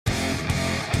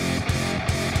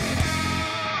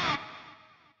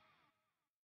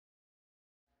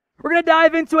We're going to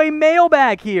dive into a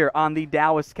mailbag here on the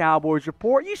Dallas Cowboys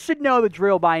Report. You should know the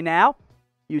drill by now.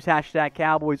 Use hashtag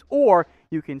Cowboys, or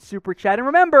you can super chat. And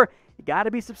remember, you got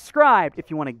to be subscribed if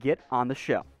you want to get on the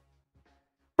show.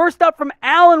 First up from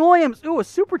Alan Williams. Ooh, a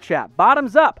super chat.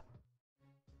 Bottoms up.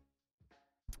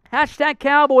 Hashtag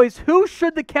Cowboys. Who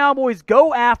should the Cowboys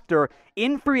go after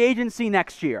in free agency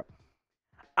next year?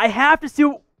 I have to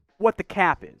see what the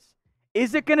cap is.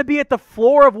 Is it going to be at the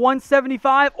floor of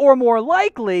 175, or more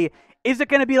likely, is it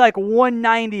going to be like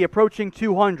 190 approaching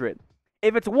 200?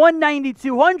 If it's 190,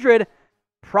 200,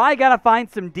 probably got to find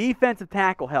some defensive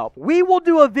tackle help. We will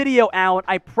do a video, Alan,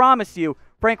 I promise you,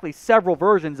 frankly, several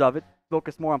versions of it,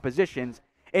 focus more on positions,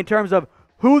 in terms of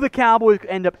who the Cowboys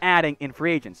end up adding in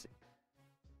free agency.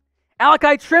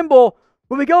 Alakai Trimble,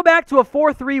 when we go back to a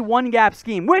 4-3-1 gap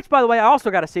scheme, which, by the way, I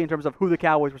also got to see in terms of who the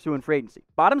Cowboys pursue in free agency.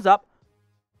 Bottoms up.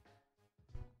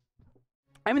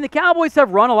 I mean, the Cowboys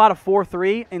have run a lot of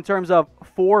 4-3 in terms of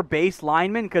 4 base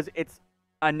linemen because it's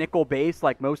a nickel base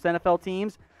like most NFL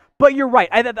teams. But you're right.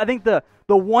 I think the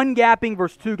one gapping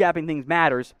versus two gapping things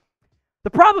matters.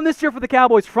 The problem this year for the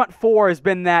Cowboys front four has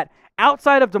been that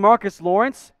outside of DeMarcus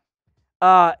Lawrence,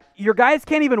 your guys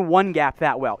can't even one gap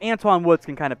that well. Antoine Woods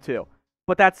can kind of too.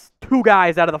 But that's 2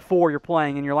 guys out of the 4 you're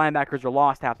playing, and your linebackers are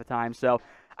lost half the time. So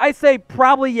I say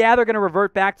probably, yeah, they're going to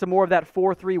revert back to more of that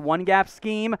 4-3-1 gap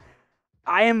scheme.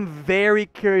 I am very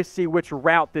curious to see which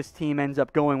route this team ends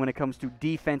up going when it comes to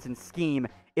defense and scheme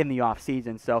in the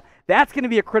offseason. So that's going to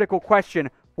be a critical question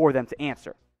for them to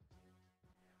answer.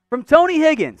 From Tony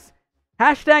Higgins,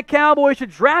 hashtag Cowboys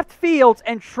should draft Fields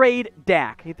and trade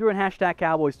Dak. He threw in hashtag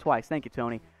Cowboys twice. Thank you,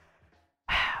 Tony.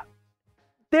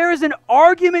 There is an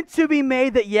argument to be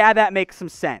made that, yeah, that makes some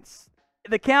sense.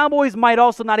 The Cowboys might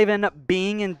also not even end up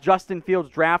being in Justin Fields'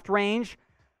 draft range.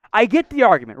 I get the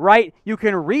argument, right? You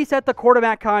can reset the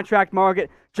quarterback contract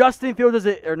market. Justin Fields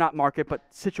is not market, but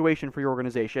situation for your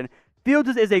organization. Fields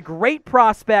is a great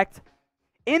prospect.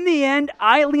 In the end,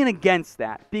 I lean against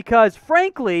that because,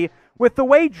 frankly, with the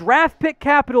way draft pick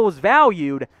capital is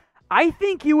valued, I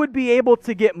think you would be able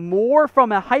to get more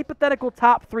from a hypothetical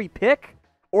top 3 pick,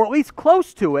 or at least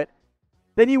close to it,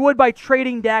 than you would by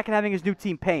trading Dak and having his new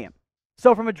team pay him.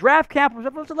 So from a draft capital,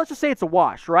 let's just say it's a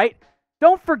wash, right?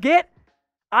 Don't forget,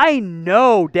 I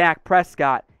know Dak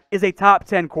Prescott is a top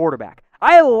 10 quarterback.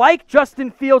 I like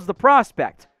Justin Fields, the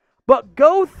prospect. But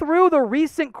go through the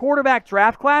recent quarterback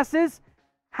draft classes.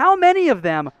 How many of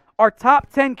them are top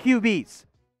 10 QBs?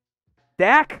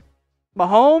 Dak,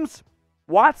 Mahomes,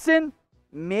 Watson,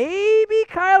 maybe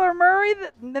Kyler Murray,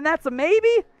 then that's a maybe?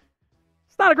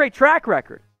 It's not a great track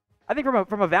record. I think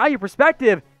from a value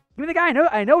perspective, give me the guy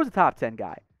I know is a top 10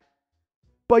 guy.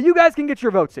 But you guys can get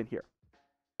your votes in here.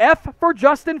 F for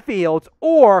Justin Fields,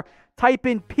 or type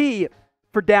in P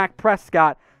for Dak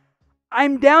Prescott.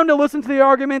 I'm down to listen to the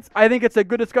arguments. I think it's a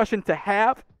good discussion to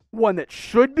have, one that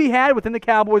should be had within the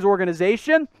Cowboys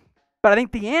organization, but I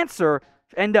think the answer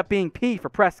should end up being P for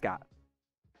Prescott.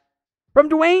 From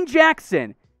Dwayne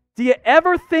Jackson, do you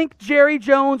ever think Jerry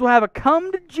Jones will have a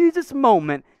come-to-Jesus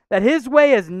moment that his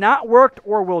way has not worked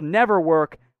or will never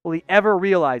work? Will he ever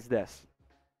realize this?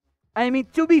 I mean,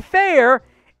 to be fair,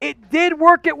 it did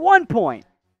work at one point.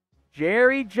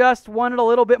 Jerry just wanted a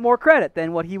little bit more credit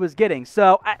than what he was getting.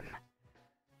 So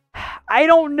I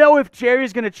don't know if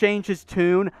Jerry's going to change his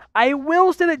tune. I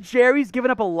will say that Jerry's given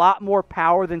up a lot more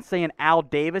power than, say, an Al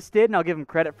Davis did, and I'll give him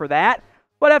credit for that.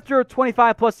 But after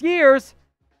 25-plus years,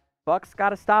 Buck's got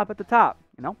to stop at the top,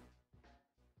 you know?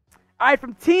 All right,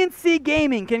 from TNC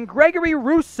Gaming, can Gregory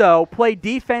Rousseau play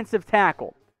defensive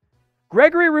tackle?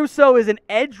 Gregory Rousseau is an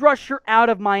edge rusher out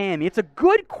of Miami. It's a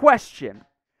good question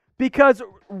because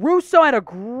Rousseau had a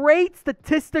great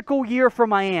statistical year for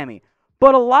Miami,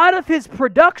 but a lot of his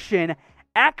production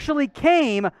actually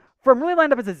came from really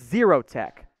lined up as a zero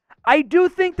tech. I do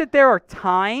think that there are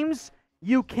times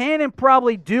you can and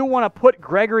probably do want to put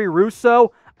Gregory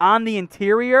Rousseau on the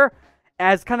interior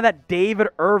as kind of that David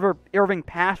Irving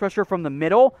pass rusher from the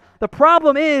middle. The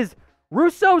problem is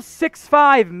Rousseau's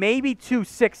 6'5", maybe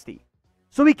 260.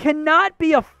 So he cannot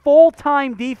be a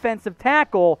full-time defensive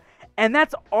tackle, and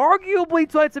that's arguably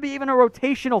thought to be even a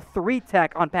rotational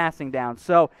 3-tech on passing down.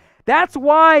 So that's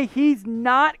why he's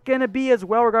not going to be as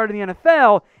well-regarded in the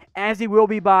NFL as he will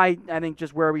be by, I think,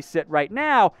 just where we sit right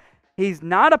now. He's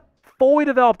not a fully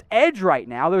developed edge right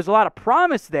now. There's a lot of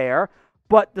promise there,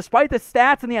 but despite the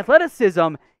stats and the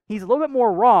athleticism, he's a little bit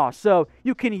more raw. So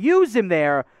you can use him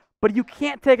there, but you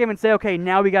can't take him and say, okay,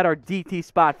 now we got our DT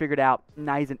spot figured out.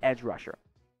 Now he's an edge rusher.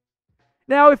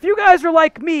 Now, if you guys are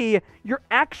like me, you're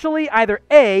actually either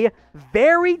A,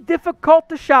 very difficult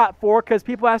to shop for because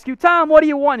people ask you, Tom, what do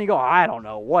you want? And you go, I don't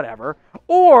know, whatever.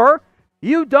 Or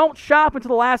you don't shop until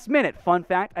the last minute. Fun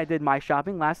fact, I did my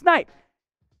shopping last night.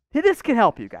 This can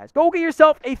help you guys. Go get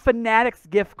yourself a Fanatics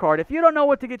gift card. If you don't know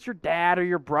what to get your dad or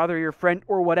your brother or your friend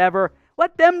or whatever,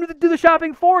 let them do the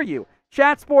shopping for you.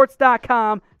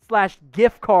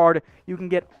 Chatsports.com/gift card. You can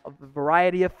get a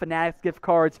variety of Fanatics gift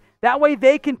cards. That way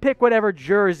they can pick whatever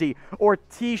jersey or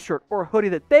t-shirt or hoodie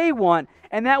that they want,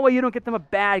 and that way you don't get them a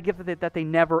bad gift that they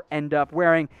never end up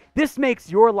wearing. This makes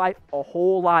your life a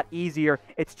whole lot easier.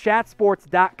 It's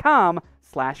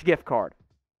chatsports.com/gift card.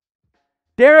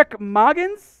 Derek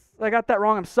Moggins, I got that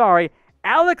wrong, I'm sorry.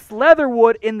 Alex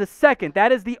Leatherwood in the second.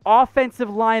 That is the offensive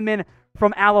lineman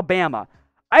from Alabama.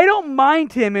 I don't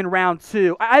mind him in round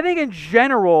 2. I think in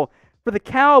general, for the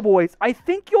Cowboys, I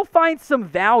think you'll find some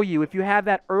value if you have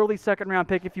that early second-round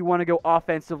pick if you want to go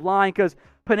offensive line, because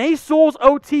Penei Sewell's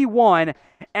OT1,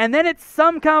 and then it's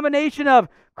some combination of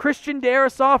Christian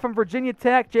Darrisaw from Virginia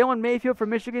Tech, Jalen Mayfield from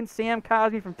Michigan, Sam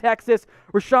Cosmi from Texas,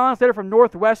 Rashawn Slater from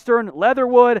Northwestern,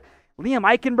 Leatherwood, Liam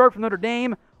Eichenberg from Notre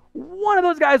Dame. One of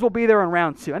those guys will be there in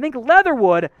round 2. I think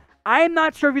Leatherwood, I'm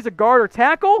not sure if he's a guard or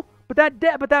tackle, but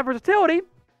that versatility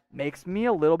makes me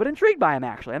a little bit intrigued by him,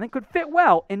 actually. I think could fit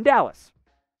well in Dallas.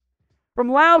 From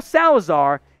Lau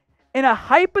Salazar, in a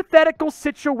hypothetical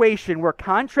situation where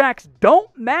contracts don't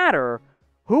matter,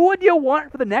 who would you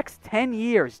want for the next 10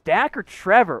 years, Dak or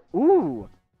Trevor? Ooh,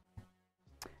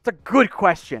 it's a good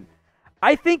question.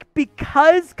 I think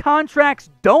because contracts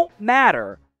don't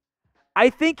matter, I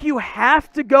think you have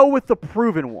to go with the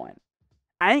proven one.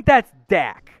 I think that's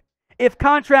Dak. If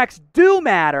contracts do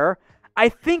matter, I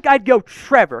think I'd go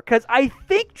Trevor, because I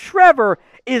think Trevor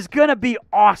is going to be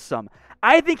awesome.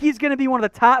 I think he's going to be one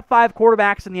of the top 5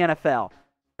 quarterbacks in the NFL.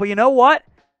 But you know what?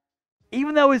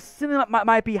 Even though his ceiling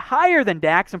might be higher than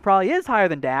Dak's, and probably is higher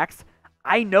than Dak's,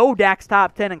 I know Dak's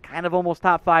top 10 and kind of almost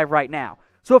top 5 right now.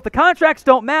 So if the contracts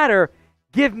don't matter,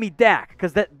 give me Dak,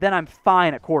 because then I'm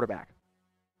fine at quarterback.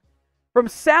 From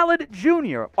Salad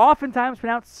Jr., oftentimes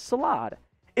pronounced Salad,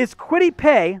 is Kwity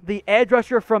Paye, the edge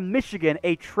rusher from Michigan,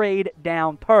 a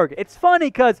trade-down target? It's funny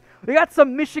because we got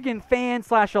some Michigan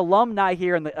fans/alumni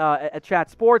here in the at Chat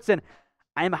Sports, and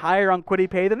I'm higher on Kwity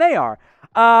Paye than they are.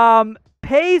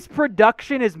 Paye's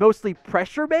production is mostly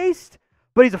pressure-based,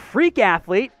 but he's a freak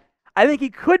athlete. I think he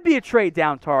could be a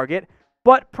trade-down target,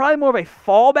 but probably more of a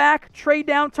fallback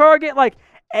trade-down target. Like,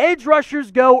 edge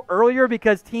rushers go earlier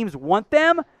because teams want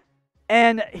them,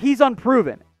 and he's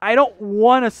unproven. I don't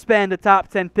want to spend a top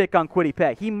 10 pick on Kwity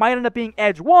Paye. He might end up being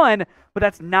edge 1, but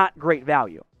that's not great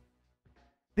value.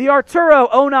 The Arturo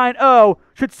 090,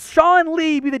 should Sean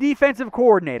Lee be the defensive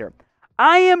coordinator?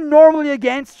 I am normally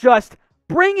against just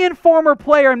bring in former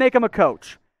player and make him a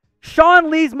coach.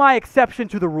 Sean Lee's my exception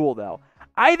to the rule, though.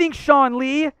 I think Sean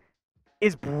Lee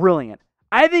is brilliant.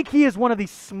 I think he is one of the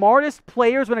smartest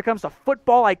players when it comes to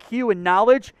football IQ and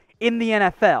knowledge in the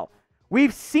NFL.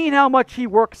 We've seen how much he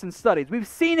works and studies. We've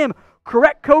seen him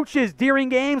correct coaches during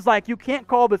games like, you can't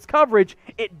call this coverage.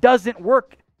 It doesn't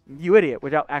work, you idiot,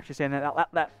 without actually saying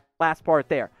that last part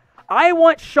there. I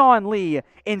want Sean Lee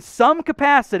in some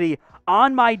capacity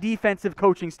on my defensive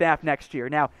coaching staff next year.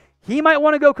 Now, he might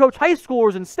want to go coach high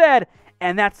schoolers instead,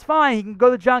 and that's fine. He can go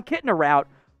the John Kitna route.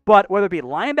 But whether it be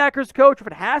linebackers coach or if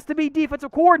it has to be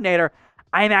defensive coordinator,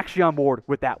 I'm actually on board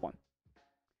with that one.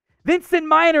 Vincent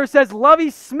Miner says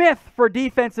Lovie Smith for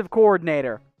defensive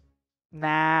coordinator.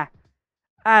 Nah,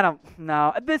 I don't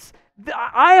know.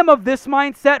 I am of this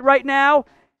mindset right now.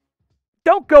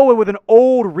 Don't go with an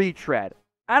old retread.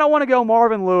 I don't want to go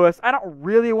Marvin Lewis. I don't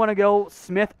really want to go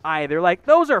Smith either. Like,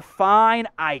 those are fine,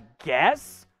 I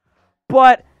guess.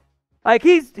 But, like,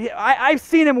 I've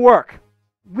seen him work.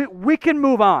 We can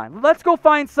move on. Let's go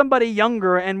find somebody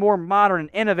younger and more modern and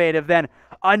innovative than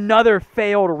another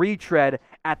failed retread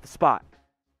at the spot.